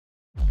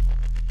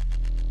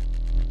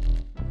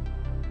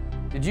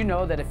Did you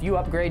know that if you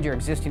upgrade your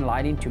existing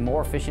lighting to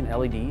more efficient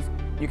LEDs,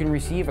 you can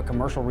receive a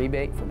commercial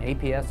rebate from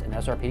APS and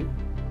SRP?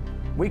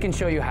 We can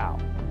show you how.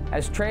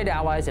 As trade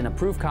allies and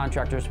approved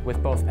contractors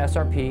with both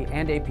SRP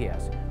and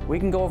APS, we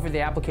can go over the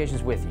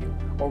applications with you,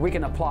 or we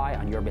can apply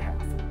on your behalf.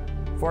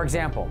 For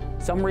example,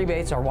 some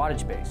rebates are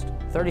wattage based,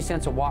 30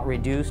 cents a watt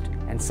reduced,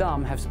 and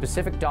some have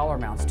specific dollar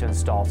amounts to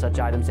install such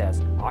items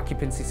as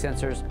occupancy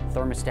sensors,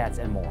 thermostats,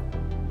 and more.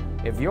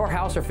 If your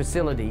house or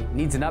facility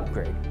needs an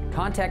upgrade,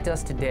 contact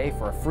us today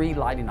for a free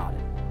lighting audit.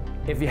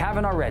 If you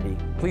haven't already,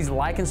 please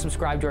like and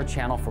subscribe to our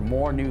channel for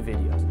more new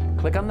videos.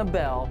 Click on the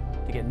bell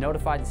to get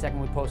notified the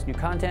second we post new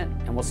content,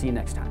 and we'll see you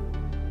next time.